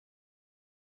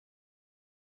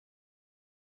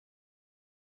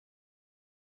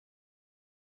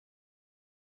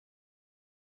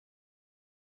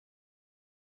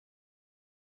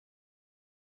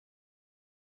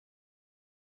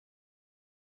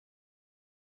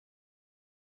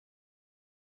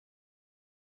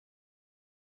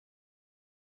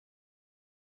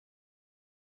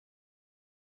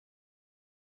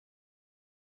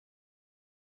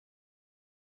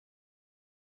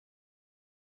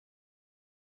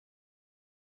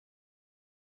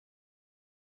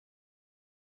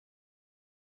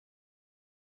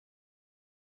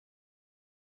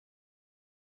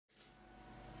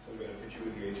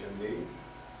through the HMD,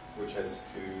 which has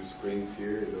two screens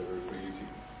here in order for you to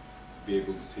be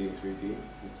able to see in 3D,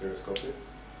 in stereoscopic.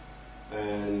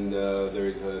 And there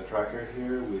is a tracker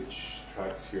here which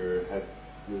tracks your head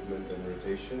movement and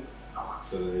rotation,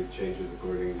 so that it changes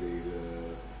accordingly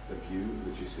the view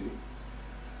that you see.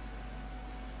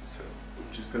 So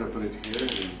I'm just going to put it here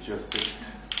and adjust it.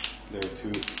 There are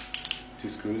two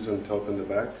screws on top and the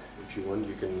back. If you want,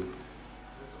 you can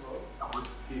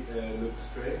look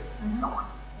straight. Mm-hmm.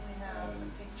 We have a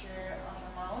picture of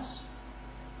a mouse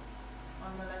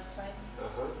on the left side.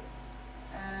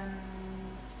 And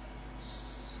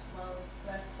well,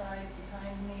 left side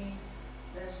behind me,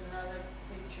 there's another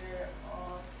picture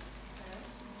of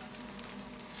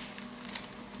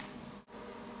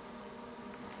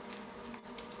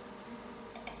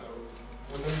So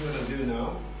what I'm going to do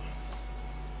now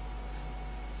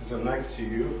is I'm next to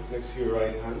you, next to your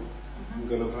right hand. I'm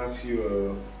going to pass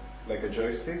you like a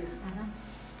joystick.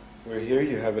 Where here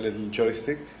you have a little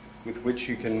joystick with which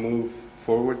you can move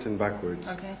forwards and backwards.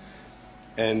 Okay.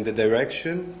 And the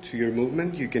direction to your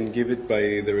movement, you can give it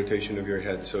by the rotation of your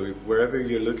head. So wherever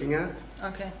you're looking at,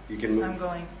 okay, you can move. I'm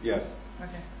going. Yeah.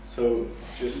 Okay. So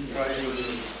just try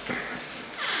moving.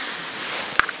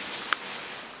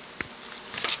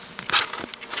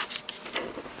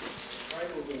 Try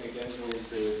moving again towards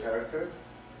the character.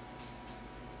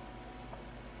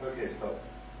 Okay, stop.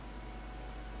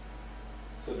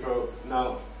 So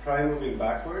now try moving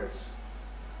backwards.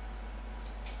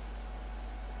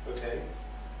 Okay.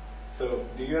 So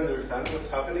do you understand what's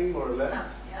happening more or less?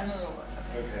 I'm a robot.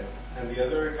 Okay. And the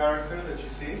other character that you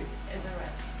see? Is a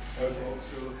rat. Okay. You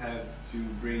also have to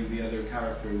bring the other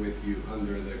character with you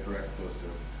under the correct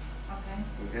posture. Okay.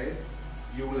 Okay?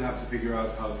 You will have to figure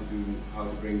out how to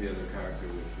bring the other character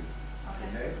with you.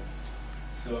 Okay.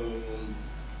 So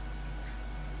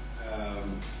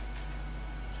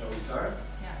shall we start?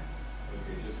 Yeah.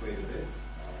 Okay, just wait a bit.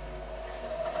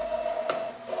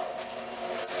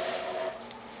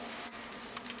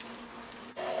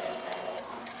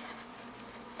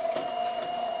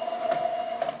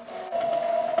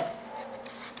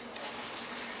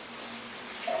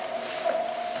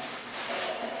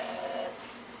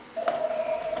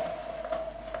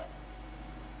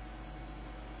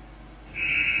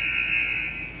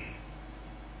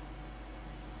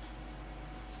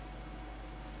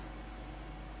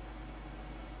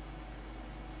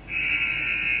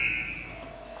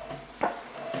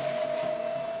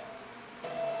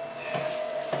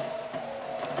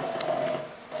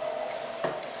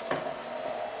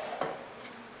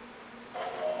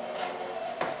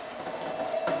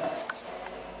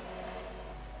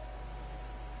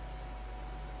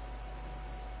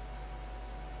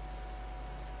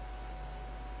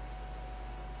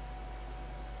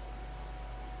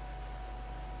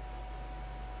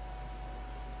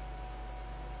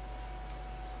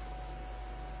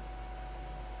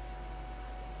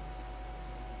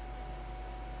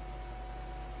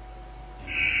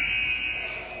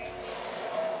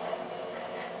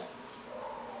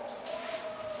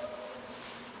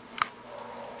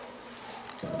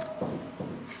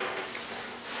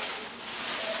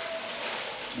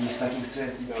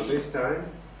 Now this time,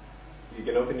 you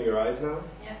can open your eyes now.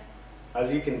 Yeah.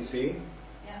 As you can see,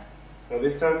 Yeah. now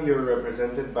this time you're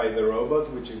represented by the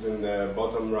robot, which is in the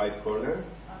bottom right corner.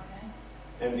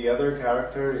 Okay. And the other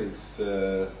character is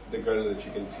the girl that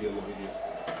you can see on the video.